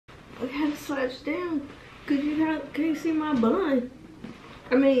slouch down. Cause can't see my bun.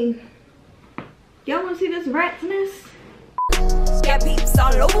 I mean, y'all wanna see this rat's nest? Got peeps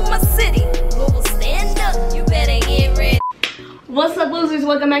all over my city. Global stand up, you better get ready. What's up, losers?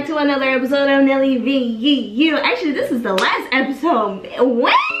 Welcome back to another episode of NELLYVYLLE. Actually, this is the last episode.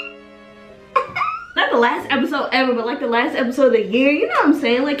 What? Not the last episode ever, but like the last episode of the year. You know what I'm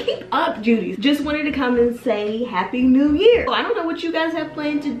saying? Like, keep up, Judy. Just wanted to come and say Happy New Year. I don't know what you guys have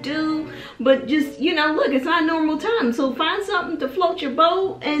planned to do, but just, you know, look, it's not normal time. So find something to float your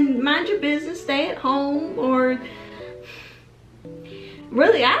boat and mind your business. Stay at home or...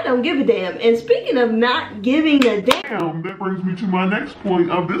 Really, I don't give a damn. And speaking of not giving a damn, that brings me to my next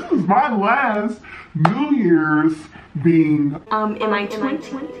point of this is my last New Year's being in my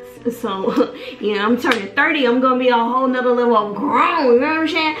 20s. So, you know, I'm turning 30. I'm gonna be a whole nother level of grown, you know what I'm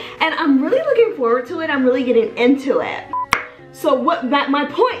saying? And I'm really looking forward to it. I'm really getting into it. So what my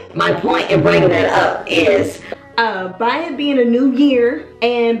point in bringing that up is by it being a new year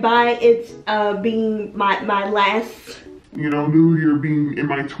and by it being my last, you know, New Year being in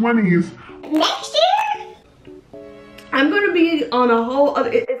my 20s. Next year, I'm gonna be on a whole other,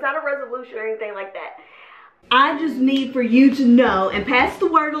 it's not a resolution or anything like that. I just need for you to know and pass the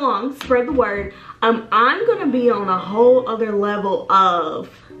word along, spread the word. I'm gonna be on a whole other level of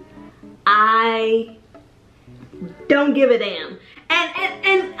I don't give a damn.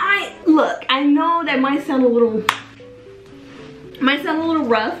 And look, I know that might sound a little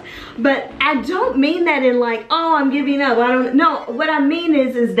rough, but I don't mean that in like, oh, I'm giving up. I don't know. What I mean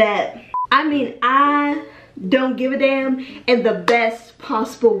is that I don't give a damn in the best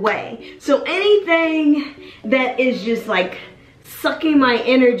possible way. So anything that is just like sucking my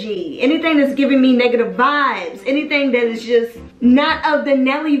energy, anything that's giving me negative vibes, anything that is just not of the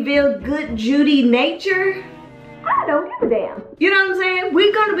NELLYVYLLE good Judy nature, I don't give a damn. You know what I'm saying?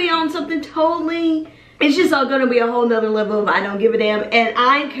 We're gonna be on something totally, it's just all gonna be a whole nother level of I don't give a damn, and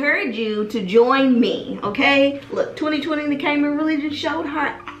I encourage you to join me, okay? Look, 2020 came and really just showed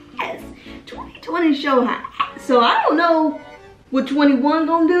her ass. 2020 showed her ass. So I don't know what 21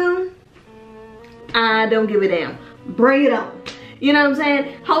 gonna do. I don't give a damn. Bring it on. You know what I'm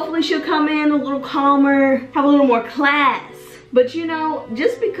saying? Hopefully she'll come in a little calmer, have a little more class. But you know,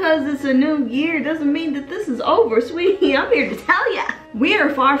 just because it's a new year doesn't mean that this is over, sweetie. I'm here to tell ya. We are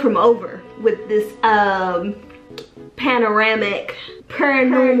far from over with this panoramic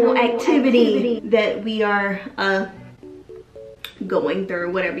paranormal activity that we are going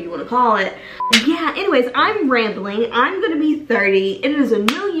through, whatever you want to call it. Yeah, anyways, I'm rambling. I'm gonna be 30. It is a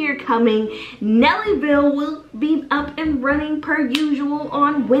new year coming. NELLYVYLLE will be up and running per usual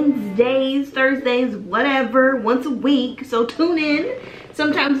on Wednesdays, Thursdays, whatever, once a week. So tune in.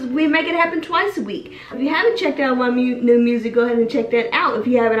 Sometimes we make it happen twice a week. If you haven't checked out my new music, go ahead and check that out. If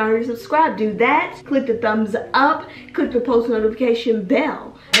you haven't already subscribed, do that. Click the thumbs up. Click the post notification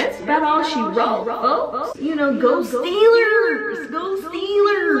bell. That's about all she wrote, folks. You know, go Steelers! Go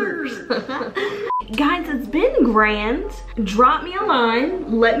Steelers! Guys, it's been grand. Drop me a line.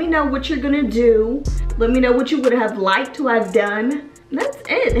 Let me know what you're gonna do. Let me know what you would have liked to have done. That's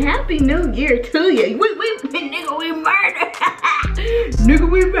it. Happy New Year to you. Nigga, we murder. Nigga,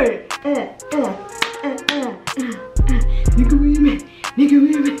 we murder. Nigga, we murder. Nigga,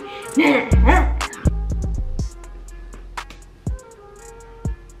 we murder.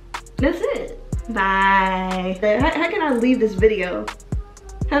 That's it. Bye. How can I leave this video?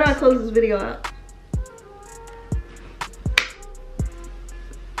 How do I close this video out?